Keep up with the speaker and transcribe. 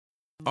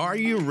Are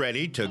you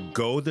ready to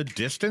go the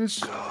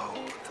distance?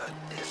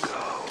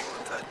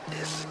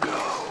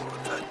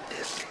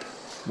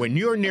 When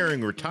you're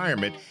nearing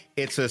retirement,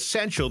 it's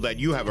essential that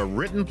you have a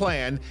written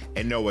plan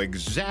and know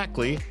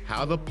exactly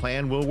how the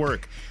plan will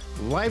work.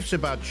 Life's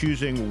about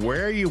choosing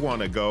where you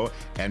want to go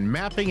and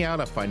mapping out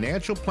a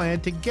financial plan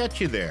to get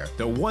you there.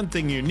 The one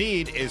thing you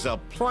need is a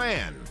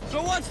plan.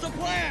 So what's the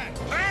plan?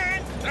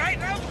 Plan? Right,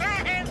 no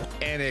plan.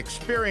 An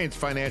experienced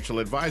financial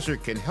advisor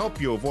can help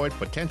you avoid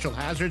potential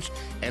hazards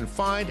and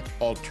find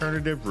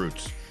alternative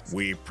routes.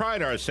 We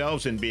pride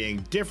ourselves in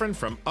being different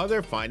from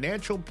other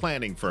financial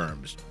planning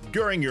firms.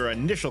 During your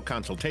initial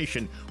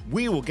consultation,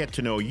 we will get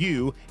to know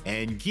you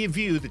and give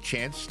you the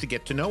chance to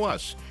get to know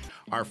us.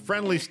 Our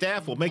friendly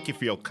staff will make you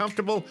feel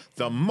comfortable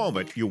the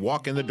moment you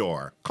walk in the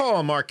door.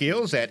 Call Marc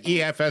Geels at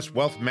EFS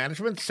Wealth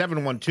Management,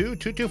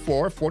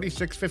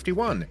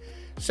 712-224-4651,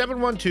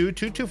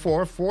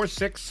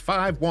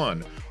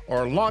 712-224-4651,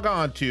 or log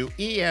on to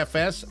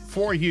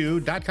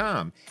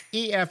EFS4U.com,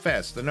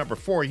 EFS, the number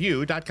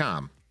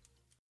 4U.com.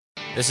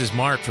 This is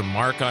Mark from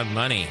Mark on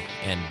Money,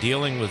 and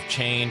dealing with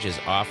change is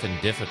often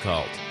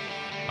difficult.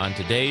 On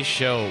today's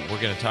show,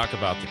 we're going to talk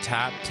about the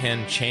top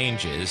 10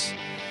 changes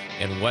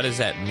and what does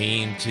that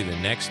mean to the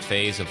next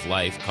phase of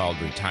life called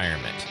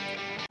retirement.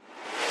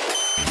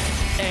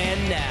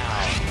 And now,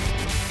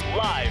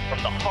 live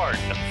from the heart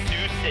of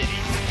Sioux City,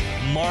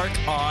 Mark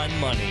on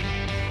Money,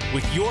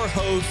 with your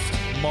host,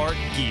 Marc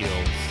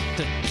Geels.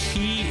 The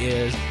key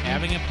is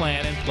having a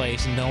plan in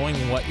place, knowing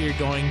what you're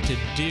going to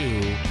do.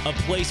 A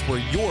place where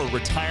your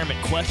retirement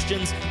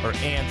questions are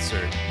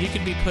answered. You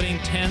could be putting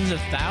tens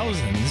of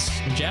thousands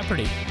in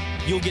jeopardy.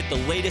 You'll get the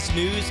latest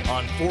news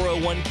on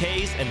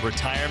 401ks and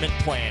retirement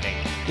planning.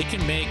 It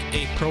can make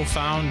a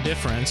profound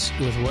difference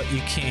with what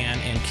you can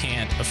and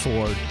can't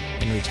afford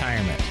in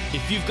retirement.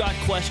 If you've got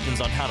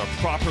questions on how to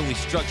properly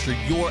structure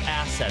your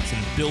assets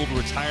and build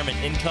retirement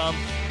income,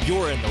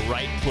 you're in the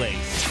right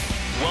place.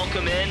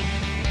 Welcome in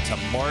to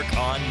Mark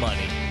on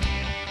Money.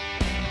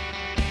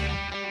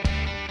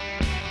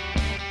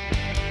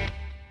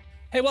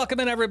 Hey, welcome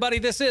in, everybody.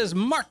 This is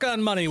Mark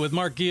on Money with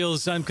Marc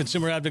Geels. I'm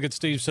consumer advocate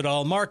Steve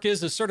Siddall. Mark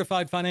is a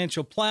certified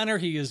financial planner.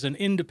 He is an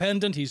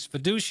independent. He's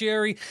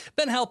fiduciary.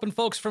 Been helping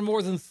folks for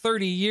more than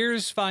 30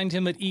 years. Find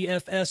him at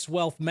EFS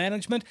Wealth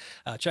Management.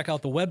 Check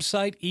out the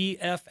website,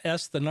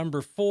 EFS, the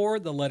number 4,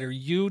 the letter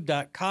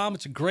U.com.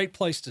 It's a great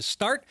place to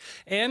start.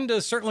 And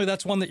certainly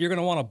that's one that you're going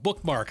to want to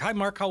bookmark. Hi,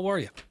 Mark. How are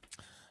you?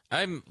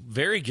 I'm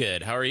very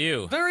good. How are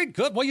you? Very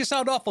good. Well, you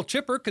sound awful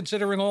chipper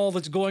considering all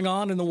that's going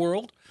on in the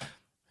world.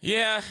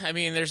 Yeah, I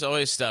mean, there's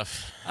always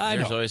stuff.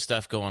 There's always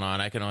stuff going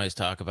on. I can always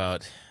talk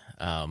about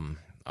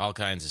all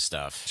kinds of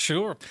stuff.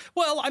 Sure.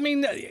 Well, I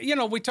mean, you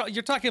know,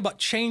 you're talking about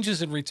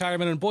changes in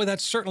retirement, and boy,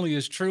 that certainly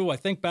is true. I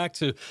think back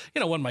to,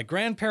 when my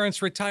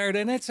grandparents retired,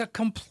 and it's a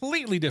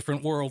completely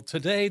different world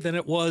today than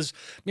it was,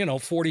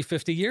 40,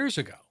 50 years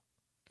ago.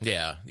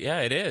 Yeah,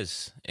 it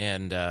is.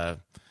 And,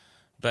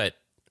 but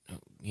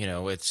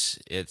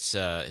it's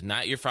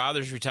not your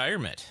father's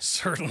retirement.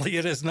 Certainly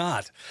it is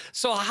not.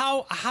 So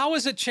how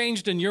has it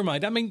changed in your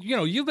mind? I mean,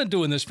 you've been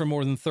doing this for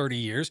more than 30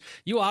 years.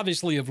 You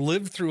obviously have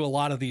lived through a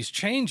lot of these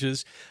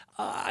changes,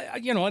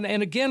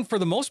 and again, for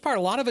the most part,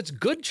 a lot of it's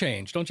good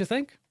change, don't you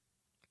think?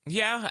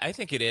 Yeah, I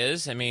think it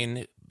is. I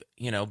mean,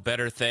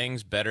 better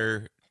things,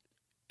 better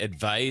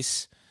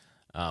advice,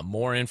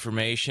 more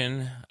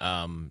information,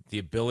 the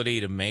ability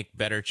to make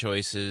better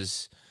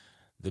choices,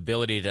 the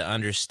ability to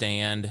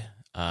understand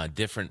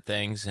different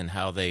things and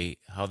how they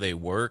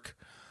work,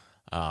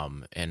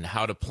 and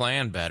how to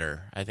plan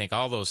better. I think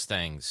all those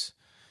things.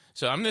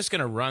 So I'm just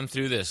going to run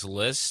through this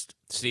list,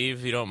 Steve,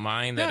 if you don't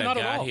mind, that I've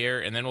got here,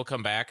 and then we'll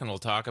come back and we'll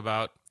talk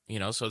about,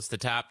 so it's the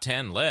top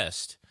 10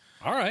 list.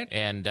 All right.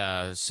 And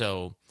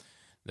so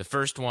the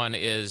first one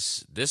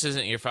is, this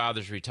isn't your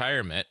father's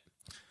retirement.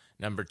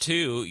 Number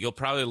 2, you'll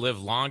probably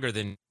live longer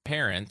than your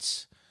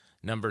parents.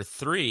 Number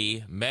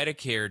 3,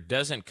 Medicare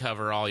doesn't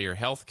cover all your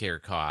health care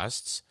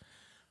costs.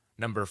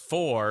 Number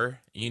 4,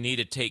 you need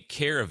to take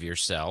care of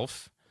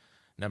yourself.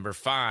 Number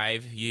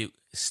 5, you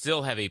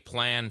still have a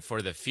plan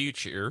for the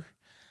future.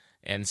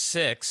 And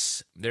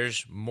 6,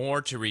 there's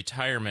more to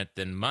retirement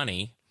than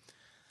money.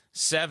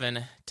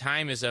 7,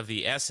 time is of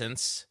the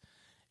essence.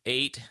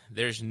 8,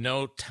 there's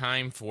no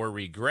time for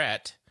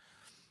regret.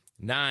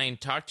 9,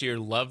 talk to your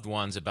loved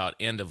ones about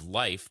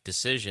end-of-life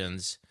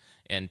decisions.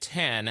 And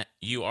 10,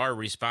 you are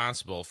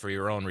responsible for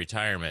your own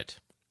retirement.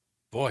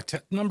 Boy,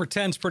 number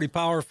 10 is pretty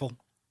powerful.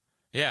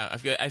 Yeah,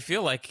 I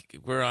feel like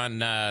we're on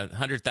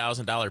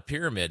 $100,000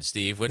 pyramid,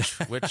 Steve.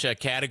 Which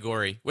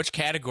category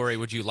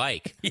would you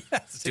like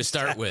to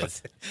start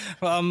with?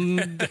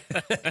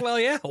 Well,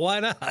 yeah, why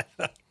not?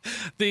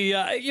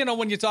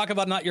 When you talk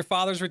about not your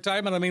father's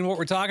retirement, I mean, what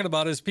we're talking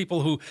about is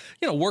people who,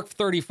 work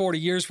 30, 40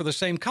 years for the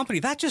same company.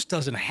 That just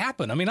doesn't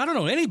happen. I mean, I don't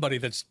know anybody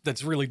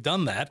that's really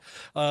done that.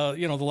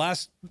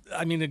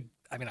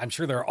 I'm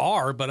sure there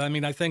are, but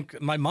I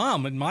think my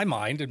mom, in my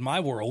mind, in my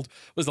world,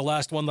 was the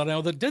last one that I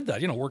know that did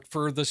that. Worked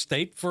for the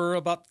state for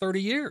about 30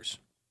 years.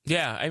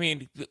 Yeah, I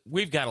mean,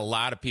 we've got a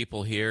lot of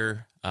people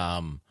here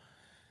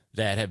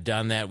that have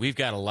done that. We've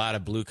got a lot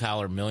of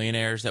blue-collar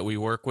millionaires that we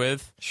work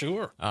with.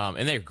 Sure.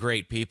 And they're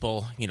great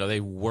people. They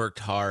worked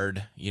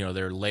hard.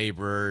 They're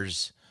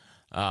laborers,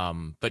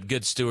 but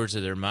good stewards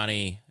of their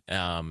money,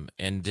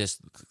 and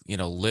just,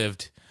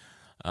 lived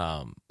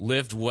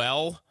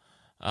well,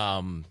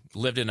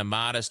 lived in a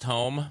modest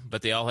home,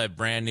 but they all have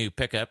brand new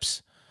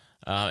pickups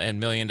and $1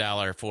 million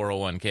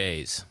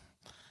 401ks.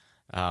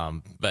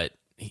 But,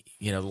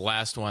 the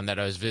last one that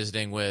I was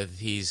visiting with,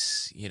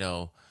 he's,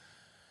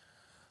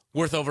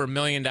 worth over $1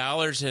 million,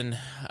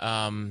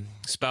 and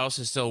spouse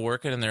is still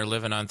working, and they're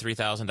living on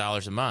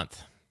 $3,000 a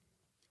month.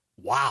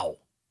 Wow.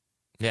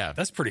 Yeah.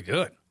 That's pretty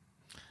good.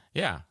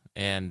 Yeah.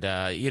 And,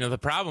 the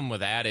problem with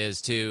that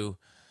is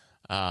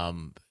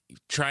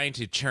trying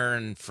to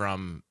turn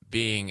from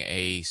being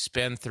a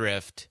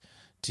spendthrift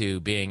to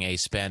being a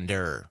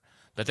spender.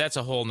 But that's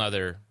a whole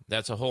nother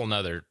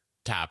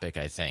topic,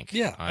 I think.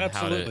 Yeah, on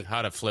absolutely.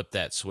 how to flip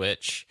that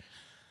switch.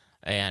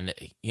 And,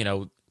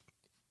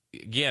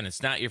 again,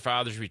 it's not your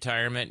father's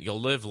retirement. You'll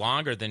live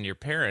longer than your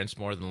parents,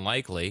 more than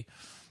likely.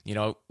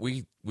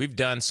 We've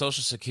done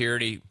Social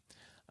Security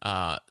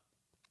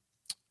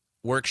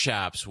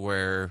workshops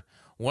where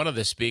one of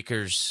the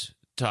speakers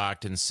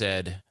talked and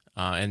said,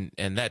 and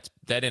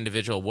that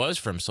individual was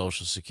from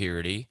Social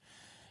Security,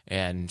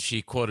 and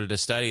she quoted a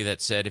study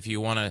that said if you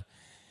want to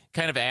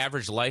kind of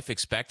average life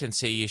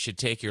expectancy, you should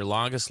take your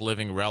longest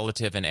living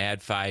relative and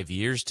add 5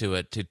 years to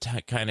it to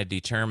kind of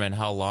determine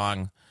how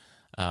long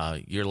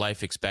your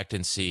life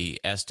expectancy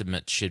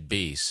estimate should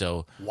be.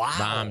 So wow.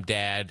 Mom,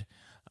 dad,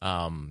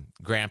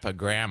 grandpa,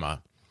 grandma,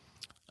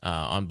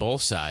 on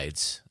both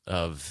sides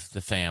of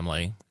the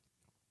family,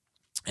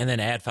 and then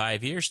add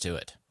 5 years to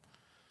it.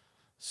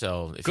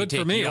 So if good you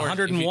take for me,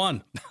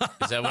 101.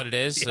 Is that what it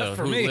is? Yeah, so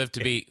for who me. lived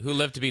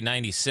to be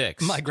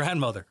 96? My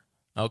grandmother.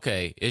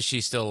 Okay. Is she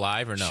still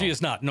alive or no? She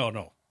is not.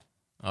 No.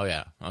 Oh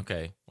yeah.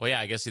 Okay. Well, yeah,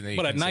 I guess you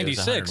But at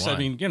 96, I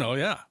mean,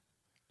 yeah.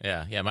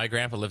 Yeah. My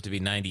grandpa lived to be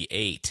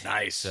 98.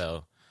 Nice.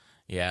 So,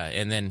 yeah,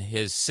 and then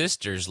his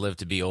sisters lived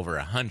to be over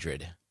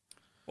 100.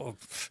 Well,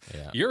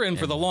 Yeah. you're in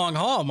for the long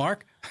haul,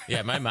 Mark.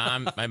 Yeah, my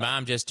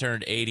mom just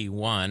turned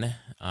 81,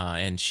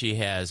 and she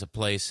has a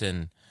place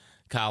in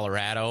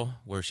Colorado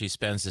where she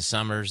spends the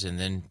summers, and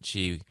then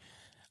she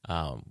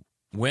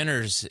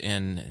winters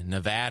in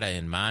Nevada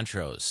in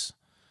Montrose.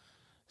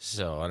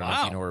 So I don't know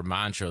if you know where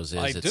Montrose is.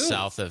 I It's do.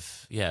 south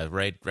of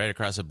right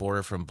across the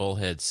border from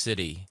Bullhead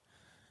City.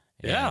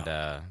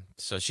 Yeah. And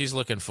so she's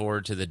looking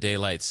forward to the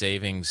daylight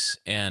savings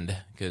end,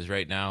 because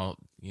right now,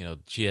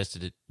 she has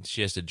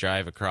to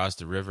drive across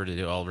the river to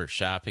do all of her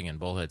shopping in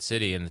Bullhead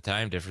City, and the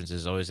time difference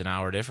is always an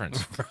hour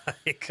difference.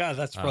 God,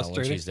 that's When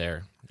frustrating. she's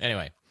there.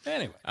 Anyway.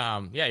 Anyway.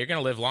 Yeah, you're going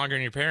to live longer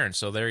than your parents,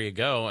 so there you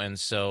go. And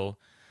so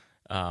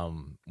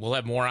we'll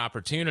have more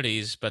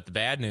opportunities, but the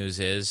bad news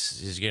is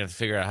you're going to have to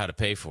figure out how to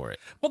pay for it.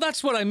 Well,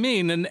 that's what I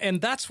mean.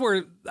 And that's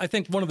where I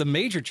think one of the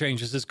major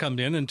changes has come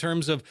in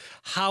terms of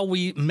how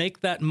we make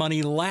that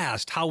money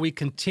last, how we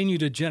continue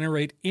to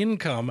generate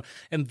income.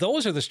 And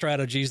those are the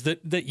strategies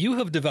that you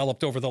have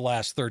developed over the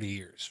last 30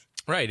 years.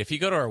 Right. If you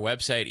go to our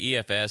website,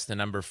 EFS, the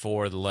number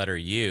 4, the letter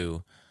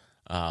U,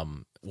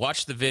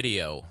 watch the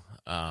video.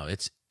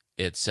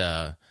 It's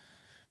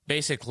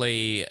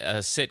basically a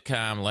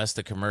sitcom less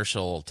the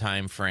commercial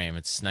time frame.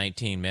 It's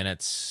 19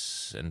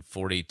 minutes and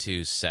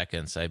 42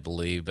 seconds, I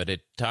believe, but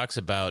it talks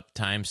about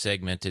time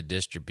segmented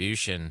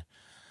distribution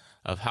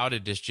of how to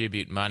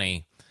distribute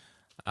money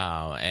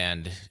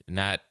and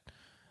not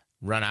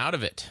run out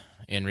of it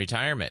in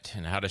retirement,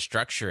 and how to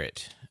structure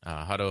it,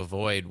 how to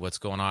avoid what's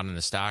going on in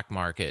the stock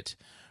market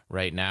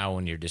right now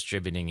when you're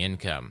distributing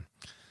income.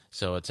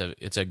 So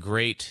it's a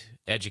great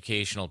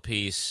educational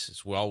piece.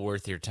 It's well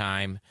worth your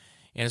time.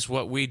 And it's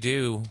what we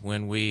do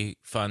when we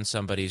fund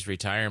somebody's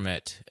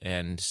retirement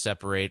and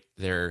separate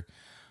their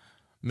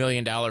 $1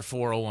 million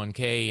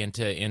 401k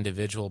into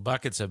individual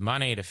buckets of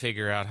money to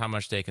figure out how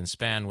much they can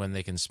spend, when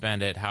they can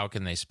spend it, how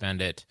can they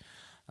spend it,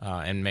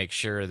 and make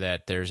sure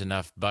that there's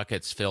enough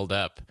buckets filled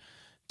up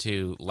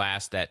to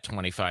last that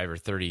 25 or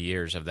 30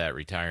 years of that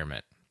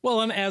retirement.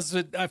 Well, and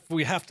if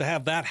we have to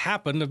have that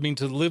happen, I mean,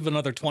 to live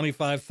another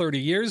 25, 30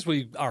 years,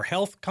 our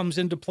health comes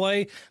into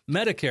play.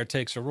 Medicare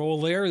takes a role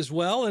there as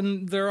well,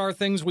 and there are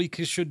things we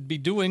should be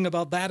doing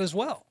about that as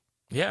well.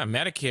 Yeah,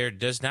 Medicare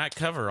does not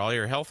cover all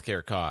your health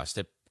care costs.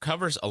 It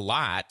covers a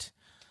lot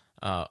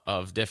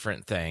of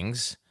different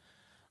things,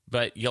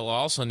 but you'll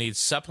also need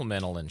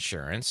supplemental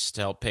insurance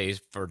to help pay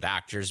for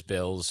doctor's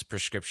bills,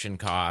 prescription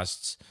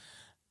costs,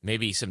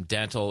 maybe some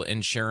dental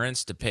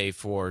insurance to pay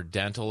for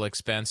dental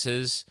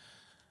expenses.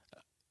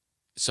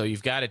 So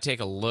you've got to take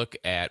a look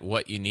at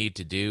what you need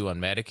to do on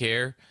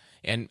Medicare.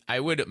 And I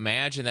would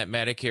imagine that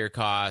Medicare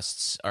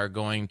costs are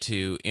going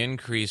to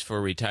increase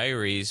for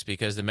retirees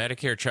because the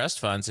Medicare trust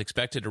fund's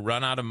expected to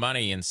run out of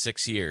money in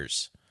 6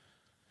 years.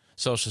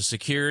 Social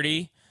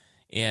Security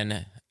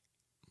in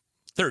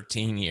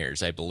 13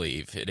 years, I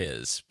believe it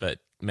is. But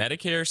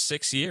Medicare,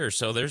 6 years.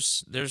 So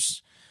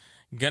there's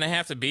going to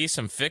have to be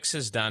some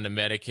fixes done to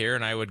Medicare.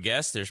 And I would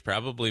guess there's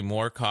probably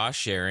more cost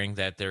sharing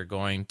that they're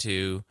going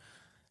to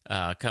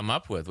come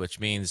up with, which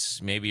means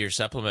maybe your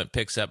supplement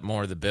picks up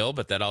more of the bill,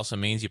 but that also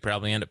means you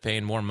probably end up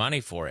paying more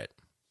money for it.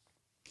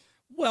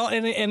 Well,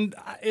 and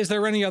is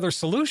there any other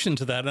solution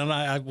to that? And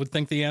I would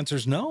think the answer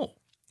is no.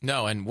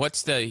 No, and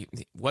what's the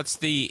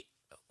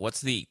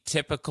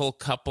typical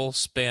couple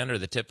spend or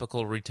the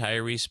typical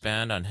retiree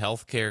spend on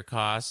healthcare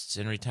costs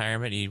in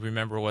retirement? Do you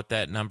remember what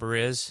that number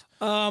is?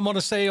 I want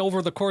to say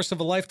over the course of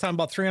a lifetime,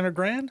 about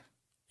 $300,000.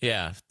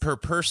 Yeah, per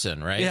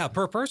person, right? Yeah,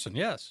 per person,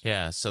 yes.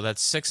 Yeah, so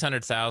that's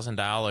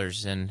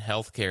 $600,000 in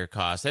healthcare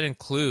costs. That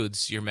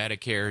includes your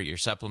Medicare, your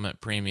supplement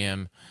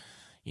premium,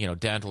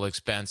 dental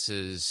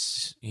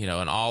expenses,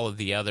 and all of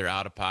the other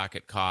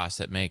out-of-pocket costs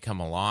that may come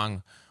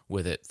along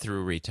with it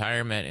through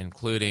retirement,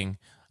 including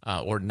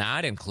or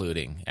not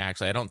including.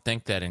 Actually, I don't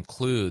think that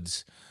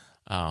includes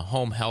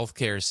home health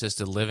care,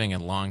 assisted living,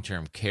 and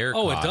long-term care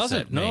costs. Oh, it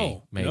doesn't?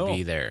 That may No.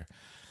 be there.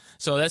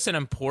 So that's an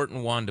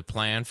important one to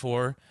plan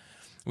for.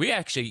 We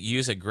actually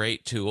use a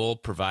great tool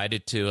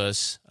provided to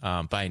us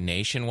by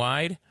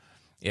Nationwide.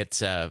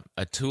 It's a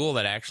tool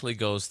that actually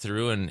goes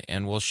through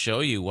and will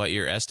show you what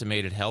your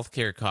estimated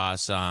healthcare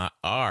costs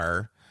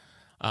are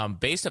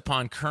based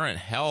upon current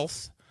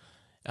health.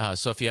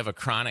 So if you have a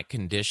chronic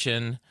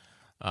condition,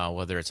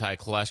 whether it's high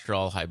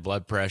cholesterol, high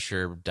blood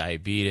pressure,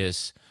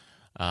 diabetes,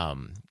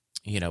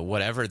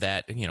 whatever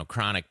that,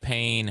 chronic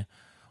pain,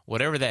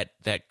 whatever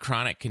that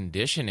chronic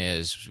condition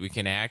is, we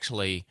can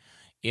actually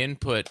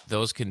input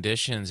those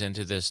conditions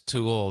into this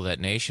tool that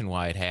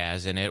Nationwide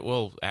has, and it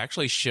will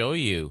actually show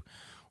you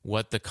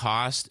what the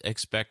cost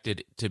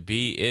expected to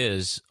be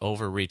is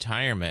over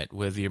retirement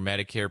with your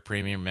Medicare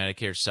premium,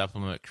 Medicare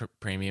supplement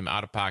premium,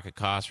 out-of-pocket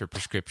costs for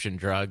prescription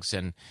drugs,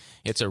 and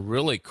it's a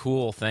really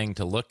cool thing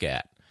to look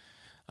at.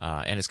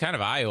 And it's kind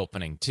of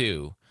eye-opening,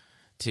 too,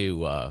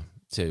 to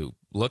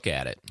look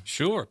at it.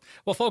 Sure.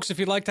 Well, folks, if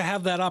you'd like to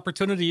have that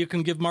opportunity, you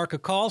can give Mark a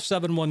call,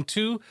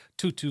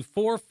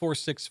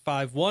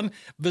 712-224-4651.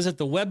 Visit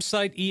the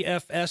website,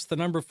 EFS, the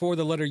number 4,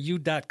 the letter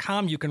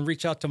U.com. You can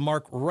reach out to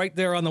Mark right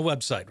there on the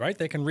website, right?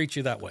 They can reach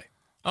you that way.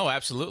 Oh,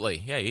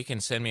 absolutely. Yeah, you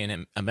can send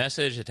me a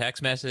message, a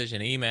text message,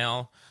 an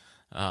email.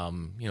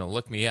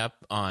 Look me up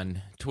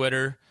on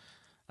Twitter,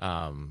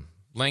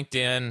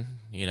 LinkedIn,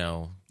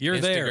 You're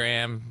Instagram,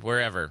 there.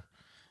 Wherever.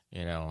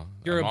 You're I'm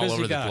a all busy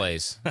over guy. the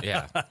place.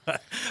 Yeah.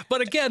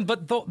 But again,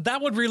 that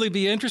would really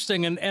be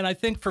interesting. And I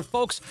think for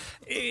folks,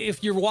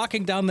 if you're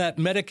walking down that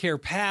Medicare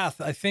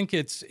path, I think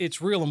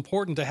it's real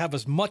important to have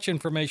as much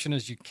information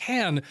as you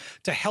can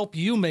to help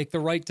you make the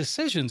right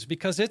decisions,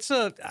 because it's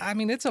a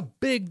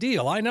big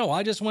deal. I know.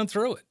 I just went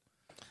through it.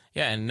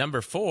 Yeah, and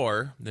number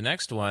 4, the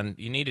next one,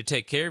 you need to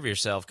take care of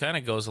yourself, kind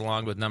of goes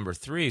along with number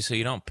 3, so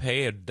you don't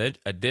pay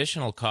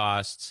additional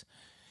costs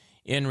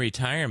in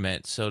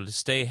retirement. So to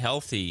stay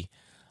healthy,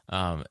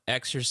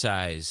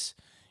 exercise,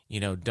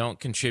 don't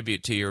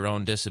contribute to your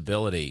own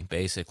disability,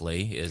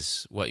 basically,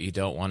 is what you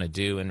don't want to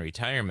do in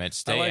retirement.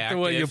 Stay I like active.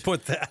 the way you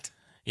put that.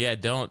 Yeah,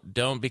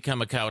 don't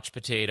become a couch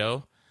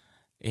potato.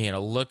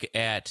 Look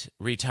at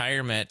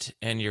retirement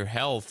and your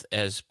health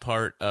as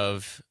part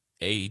of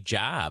a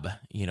job.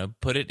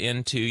 Put it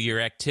into your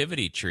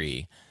activity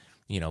tree.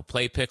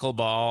 Play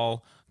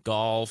pickleball,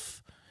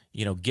 golf,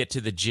 get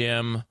to the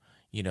gym,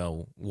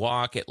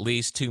 walk at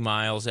least 2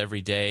 miles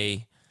every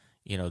day.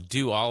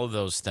 Do all of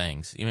those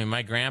things.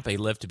 My grandpa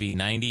lived to be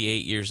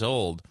 98 years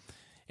old,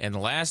 and the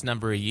last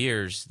number of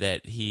years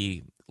that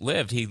he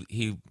lived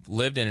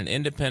in an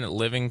independent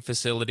living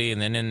facility,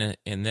 and then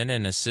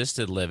in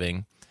assisted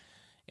living.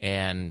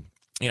 And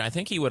I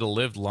think he would have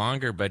lived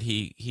longer, but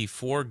he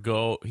forewent.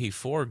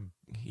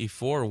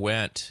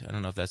 I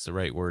don't know if that's the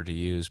right word to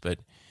use, but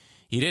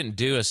he didn't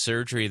do a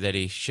surgery that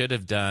he should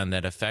have done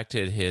that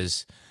affected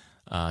his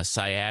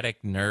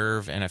sciatic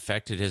nerve and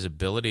affected his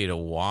ability to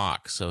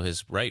walk. So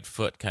his right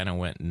foot kind of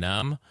went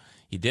numb.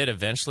 He did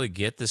eventually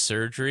get the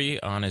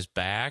surgery on his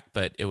back,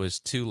 but it was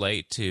too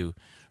late to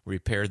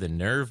repair the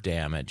nerve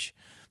damage.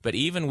 But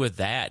even with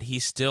that,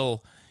 he's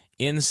still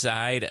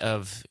inside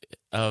of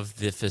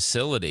the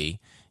facility.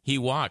 He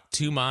walked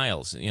 2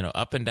 miles,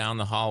 up and down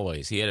the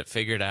hallways. He had it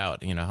figured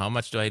out, how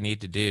much do I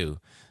need to do?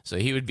 So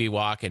he would be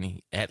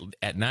walking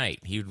at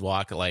night. He would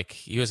walk like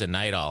he was a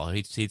night owl.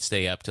 He'd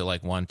stay up till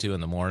like 1, 2 in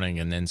the morning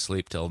and then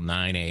sleep till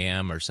 9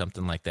 a.m. or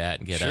something like that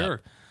and get up.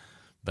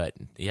 But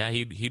yeah,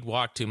 he'd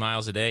walk 2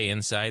 miles a day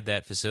inside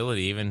that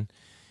facility,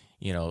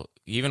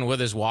 even with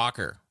his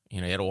walker. He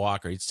had a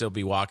walker. He'd still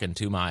be walking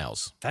 2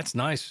 miles. That's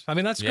nice.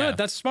 That's good.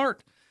 That's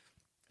smart.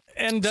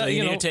 And so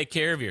you need to take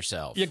care of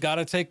yourself. You got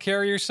to take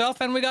care of yourself,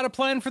 and we got to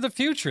plan for the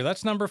future.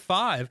 That's number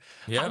 5.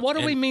 Yeah. What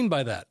do we mean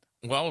by that?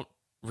 Well,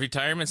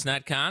 retirement's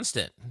not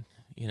constant.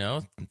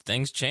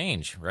 Things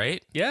change,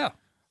 right? Yeah.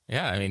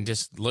 Yeah,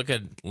 just look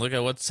at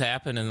what's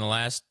happened in the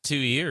last 2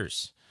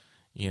 years.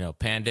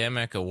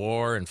 Pandemic, a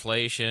war,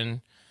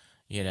 inflation,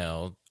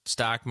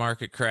 stock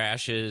market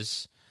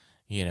crashes,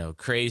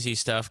 crazy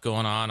stuff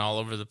going on all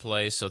over the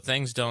place. So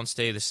things don't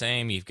stay the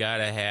same. You've got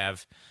to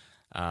have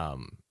a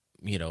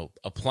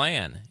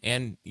plan,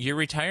 and your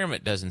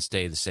retirement doesn't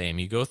stay the same.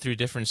 You go through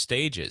different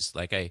stages.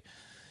 Like I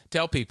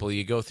tell people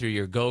you go through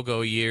your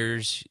go-go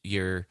years,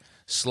 your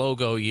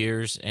slow-go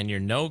years, and your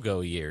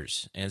no-go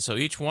years. And so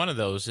each one of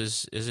those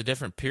is a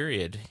different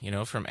period,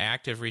 from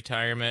active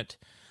retirement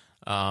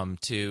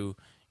to,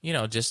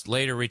 just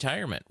later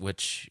retirement,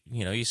 which,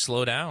 you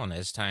slow down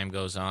as time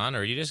goes on,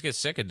 or you just get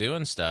sick of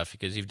doing stuff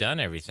because you've done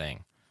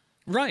everything.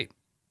 Right.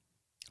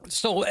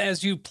 So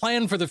as you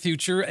plan for the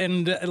future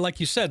and,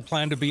 like you said,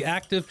 plan to be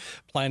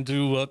active, plan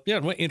to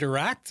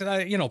interact,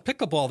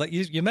 pickleball, that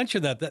you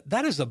mentioned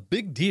that is a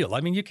big deal.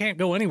 I mean, you can't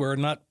go anywhere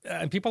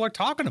and people are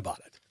talking about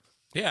it.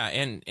 Yeah,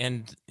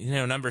 and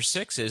number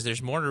 6 is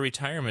there's more to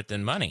retirement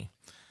than money.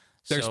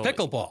 There's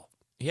pickleball.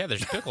 Yeah,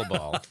 there's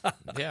pickleball.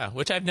 Yeah,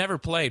 which I've never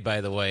played,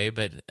 by the way,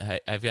 but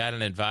I've got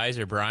an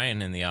advisor,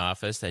 Brian, in the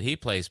office that he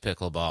plays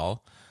pickleball,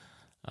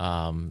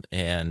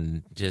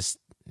 and just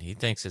he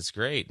thinks it's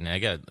great. And I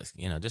got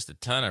just a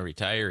ton of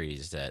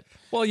retirees that.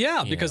 Well,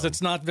 yeah, because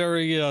it's not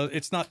very,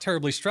 it's not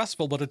terribly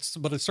stressful, but it's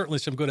certainly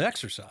some good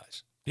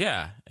exercise.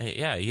 Yeah,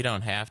 you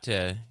don't have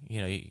to.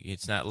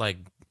 It's not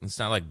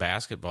like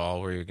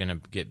basketball where you're going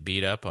to get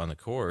beat up on the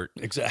court.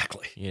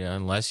 Exactly.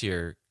 Unless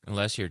your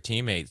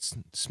teammate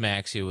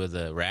smacks you with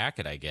a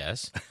racket, I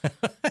guess.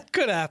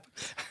 Could happen.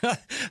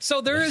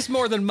 So there is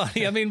more than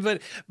money. I mean,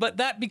 but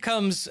that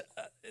becomes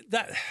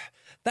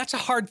that's a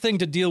hard thing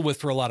to deal with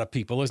for a lot of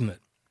people, isn't it?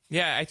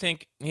 Yeah, I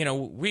think,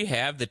 we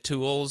have the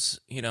tools,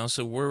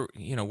 so we're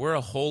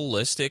a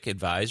holistic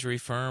advisory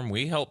firm.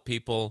 We help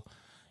people,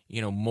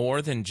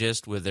 more than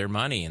just with their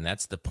money. And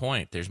that's the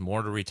point. There's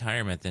more to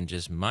retirement than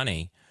just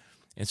money.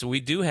 And so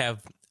we do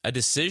have a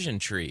decision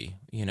tree,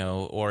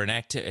 or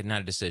not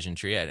a decision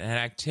tree, an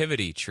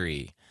activity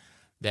tree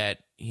that,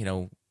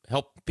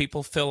 help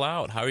people fill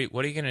out.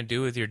 What are you going to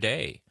do with your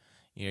day?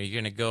 You're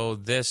going to go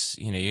this,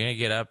 you're going to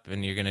get up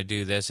and you're going to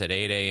do this at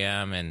 8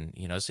 a.m. And,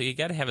 so you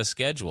got to have a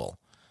schedule,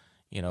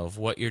 of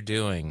what you're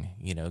doing,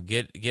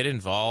 get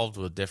involved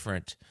with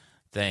different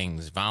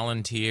things,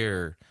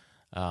 volunteer.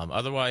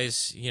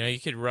 Otherwise, you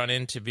could run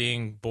into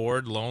being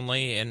bored,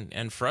 lonely,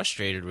 and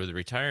frustrated with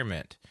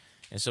retirement.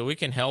 And so we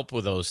can help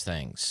with those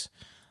things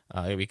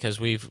because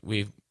we've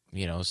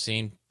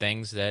seen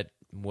things that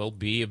will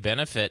be a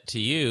benefit to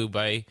you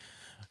by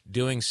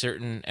doing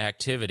certain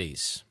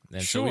activities.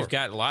 And Sure. So we've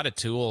got a lot of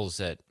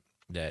tools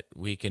that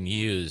we can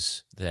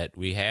use, that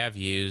we have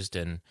used,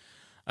 and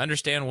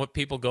understand what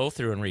people go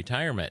through in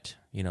retirement,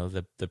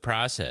 the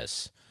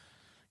process,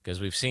 because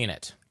we've seen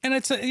it. And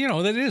it's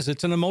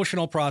it's an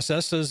emotional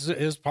process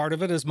is part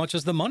of it as much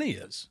as the money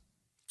is.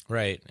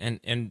 Right.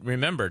 And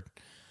remember,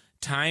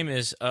 time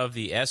is of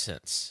the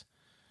essence.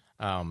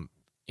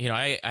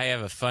 I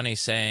have a funny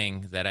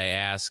saying that I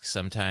ask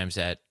sometimes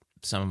at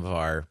some of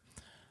our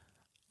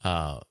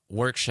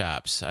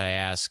workshops. I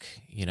ask,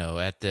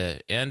 at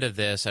the end of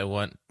this, I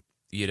want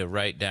you to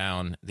write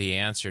down the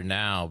answer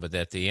now, but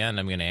at the end,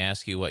 I'm going to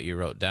ask you what you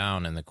wrote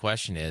down. And the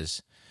question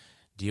is,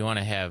 do you want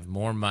to have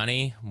more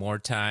money, more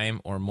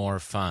time, or more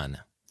fun?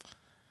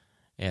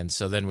 And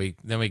so then we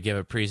give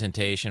a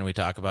presentation. We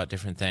talk about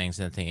different things.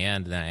 And at the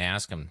end, then I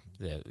ask them,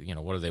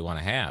 what do they want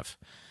to have?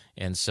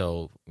 And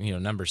so,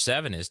 number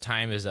 7 is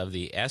time is of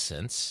the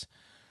essence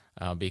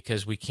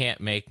because we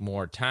can't make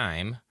more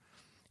time.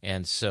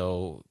 And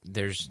so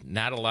there's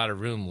not a lot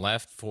of room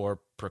left for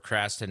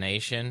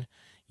procrastination.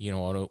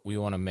 We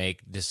want to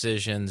make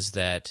decisions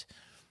that,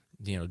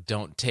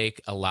 don't take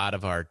a lot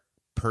of our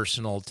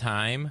personal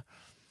time.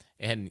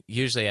 And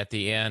usually at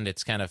the end,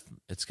 it's kind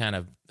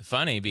of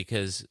funny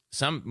because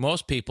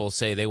most people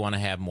say they want to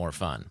have more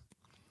fun.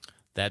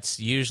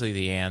 That's usually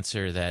the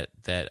answer, that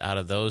out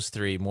of those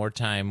 3, more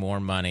time, more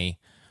money,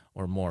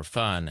 or more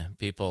fun,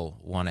 people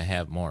want to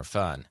have more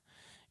fun.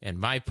 And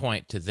my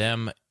point to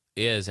them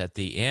is at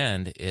the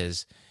end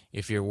is,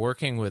 if you're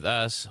working with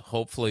us,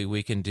 hopefully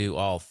we can do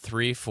all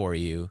 3 for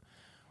you.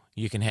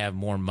 You can have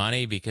more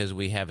money because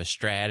we have a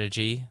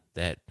strategy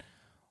that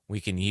we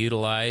can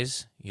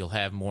utilize. You'll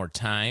have more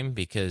time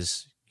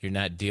because you're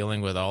not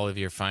dealing with all of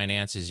your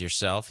finances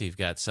yourself. You've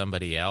got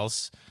somebody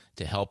else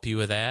to help you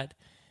with that.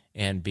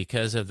 And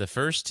because of the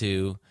first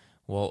 2,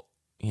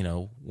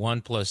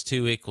 1 plus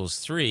 2 equals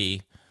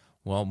 3.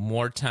 Well,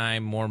 more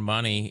time, more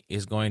money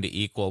is going to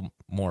equal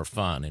more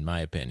fun, in my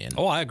opinion.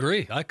 Oh, I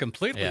agree. I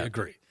completely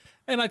agree.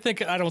 And I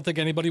don't think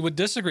anybody would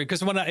disagree,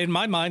 because in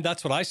my mind,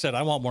 that's what I said.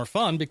 I want more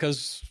fun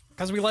because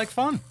we like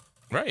fun.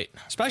 Right.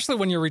 Especially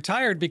when you're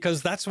retired,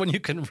 because that's when you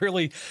can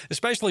really,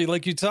 especially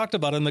like you talked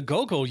about in the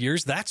go-go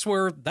years, that's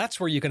where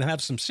you can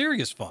have some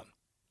serious fun.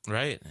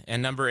 Right.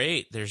 And number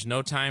 8, there's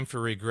no time for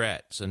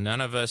regret. So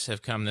none of us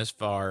have come this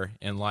far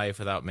in life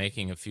without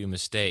making a few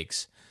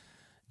mistakes.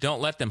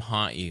 Don't let them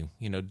haunt you.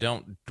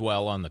 Don't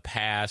dwell on the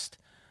past.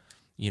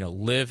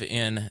 Live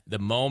in the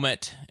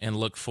moment and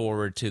look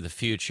forward to the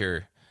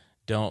future.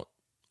 Don't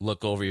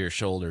look over your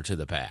shoulder to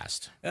the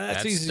past.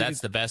 That's easy. That's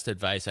the best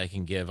advice I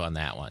can give on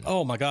that one.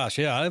 Oh my gosh,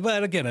 yeah.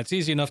 But again, it's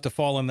easy enough to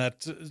fall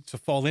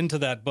into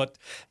that. But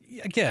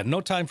again,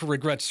 no time for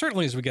regret.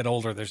 Certainly, as we get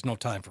older, there's no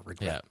time for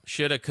regret. Yeah,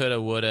 shoulda, coulda,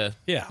 woulda.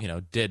 Yeah.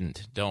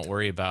 Didn't. Don't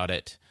worry about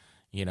it.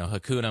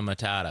 Hakuna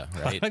Matata,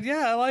 right?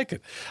 Yeah, I like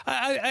it.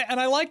 And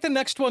I like the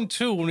next one,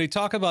 too. When we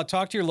talk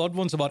to your loved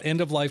ones about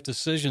end-of-life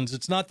decisions,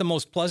 it's not the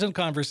most pleasant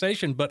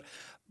conversation, but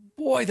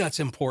boy, that's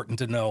important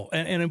to know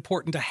and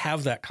important to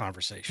have that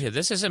conversation. Yeah,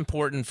 this is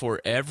important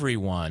for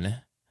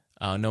everyone,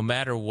 no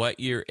matter what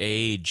your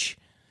age.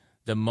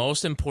 The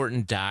most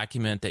important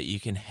document that you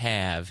can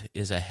have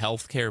is a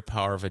healthcare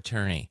power of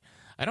attorney.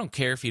 I don't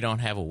care if you don't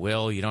have a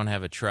will, you don't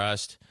have a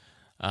trust.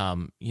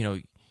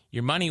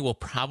 Your money will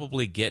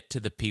probably get to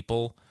the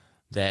people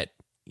that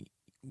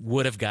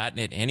would have gotten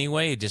it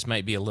anyway. It just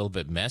might be a little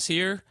bit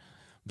messier.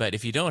 But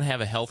if you don't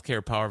have a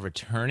healthcare power of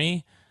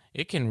attorney,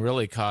 it can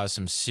really cause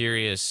some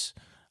serious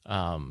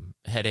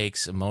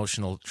headaches,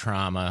 emotional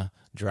trauma,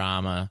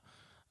 drama.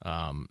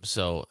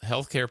 So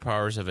healthcare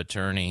powers of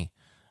attorney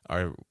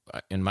are,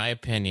 in my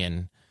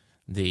opinion,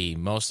 the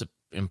most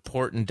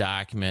important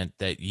document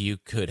that you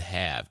could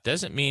have.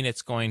 Doesn't mean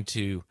it's going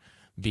to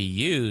be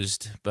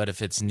used, but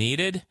if it's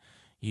needed,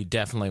 you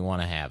definitely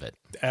want to have it.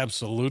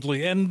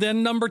 Absolutely. And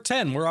then number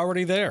 10, we're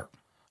already there.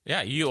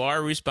 Yeah, you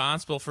are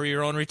responsible for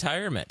your own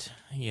retirement.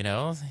 You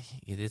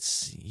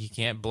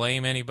can't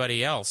blame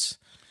anybody else.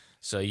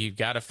 So you've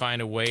got to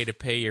find a way to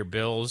pay your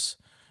bills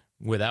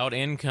without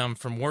income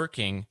from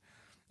working.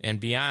 And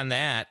beyond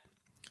that,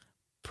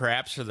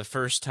 perhaps for the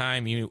first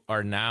time, you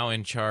are now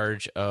in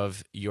charge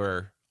of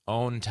your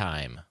own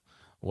time,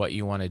 what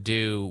you want to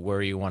do,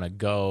 where you want to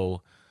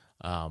go,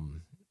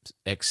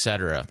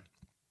 etc.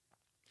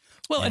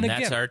 Well, and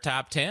that's again, our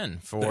top 10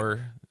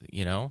 for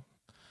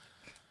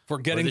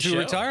getting to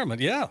retirement.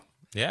 Yeah.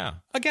 Yeah.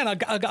 Again,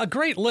 a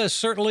great list,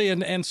 certainly,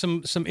 and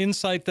some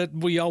insight that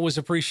we always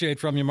appreciate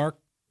from you, Mark.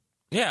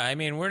 Yeah, I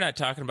mean, we're not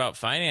talking about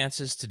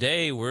finances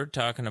today. We're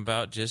talking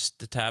about just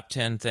the top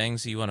 10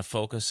 things that you want to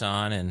focus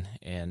on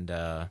and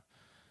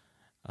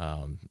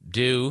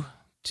do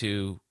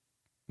to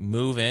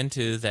move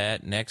into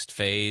that next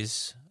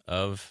phase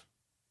of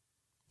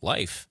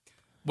life.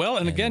 Well,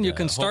 and again, you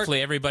can start.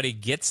 Hopefully everybody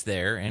gets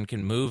there and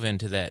can move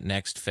into that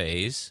next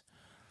phase.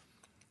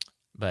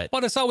 But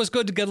it's always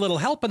good to get a little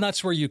help, and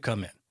that's where you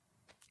come in.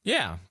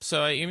 Yeah.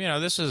 So,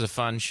 this was a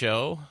fun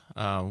show.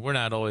 We're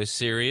not always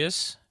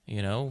serious.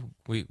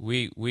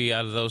 We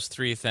out of those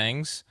three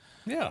things.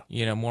 Yeah.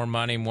 More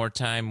money, more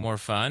time, more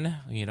fun.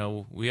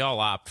 We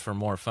all opt for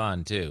more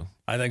fun, too.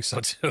 I think so,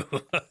 too.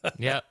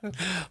 Yeah.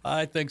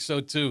 I think so,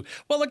 too.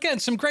 Well, again,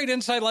 some great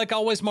insight, like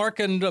always, Mark.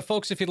 And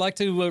folks, if you'd like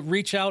to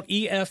reach out,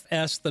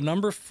 EFS, the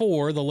number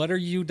 4, the letter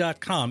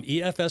U.com,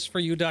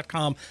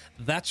 EFS4U.com.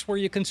 That's where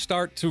you can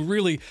start to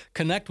really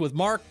connect with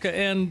Mark.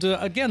 And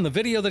again, the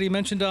video that he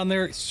mentioned on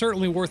there is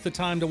certainly worth the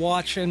time to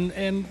watch.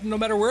 And no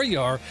matter where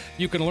you are,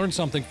 you can learn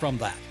something from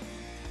that.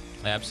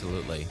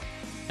 Absolutely.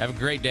 Have a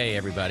great day,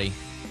 everybody.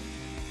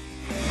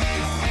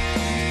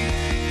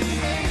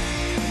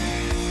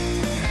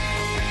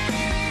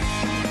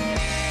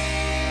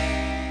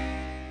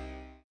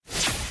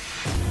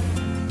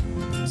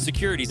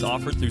 Securities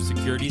offered through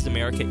Securities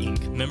America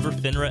Inc., member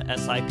FINRA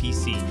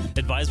SIPC.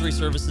 Advisory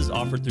services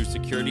offered through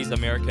Securities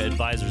America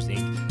Advisors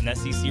Inc., an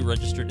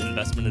SEC-registered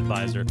investment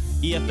advisor.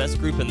 EFS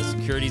Group and the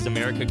Securities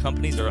America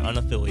companies are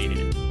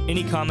unaffiliated.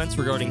 Any comments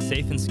regarding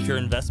safe and secure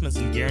investments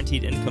and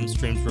guaranteed income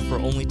streams refer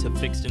only to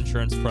fixed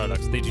insurance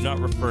products. They do not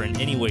refer in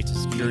any way to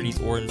securities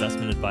or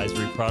investment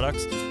advisory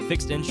products.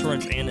 Fixed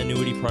insurance and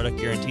annuity product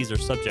guarantees are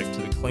subject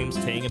to the claims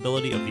paying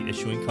ability of the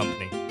issuing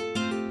company.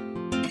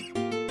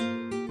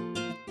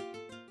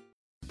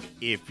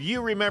 If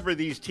you remember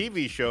these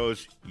TV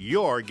shows,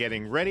 you're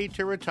getting ready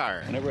to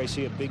retire. Whenever I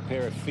see a big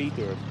pair of feet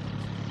or a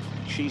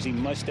cheesy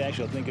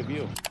mustache, I'll think of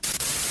you.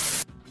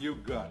 You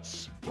got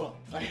spunk.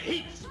 I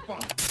hate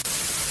spunk.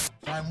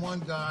 I'm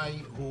one guy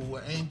who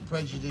ain't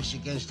prejudiced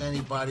against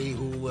anybody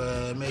who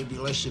may be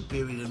less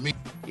superior than me.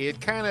 It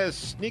kind of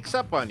sneaks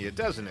up on you,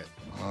 doesn't it?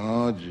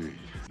 Oh, gee.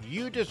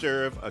 You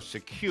deserve a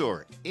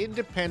secure,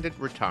 independent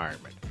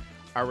retirement.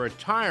 A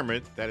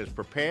retirement that is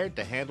prepared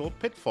to handle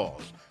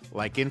pitfalls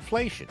like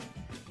inflation,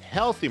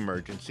 health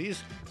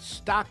emergencies,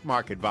 stock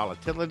market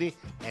volatility,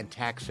 and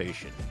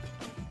taxation.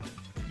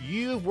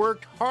 You've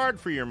worked hard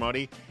for your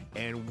money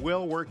and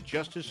will work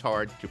just as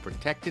hard to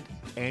protect it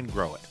and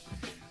grow it.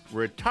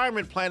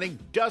 Retirement planning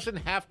doesn't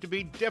have to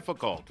be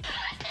difficult.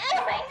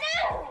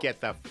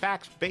 Get the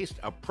facts-based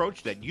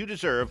approach that you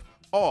deserve,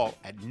 all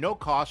at no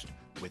cost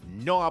with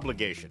no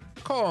obligation.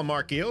 Call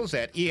Marc Geels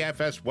at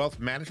EFS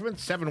Wealth Management,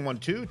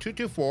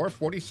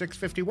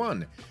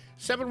 712-224-4651.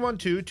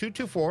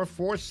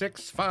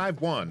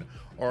 712-224-4651,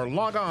 or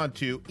log on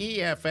to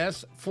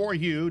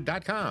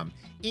EFS4U.com.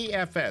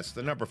 EFS,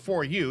 the number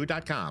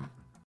 4U.com.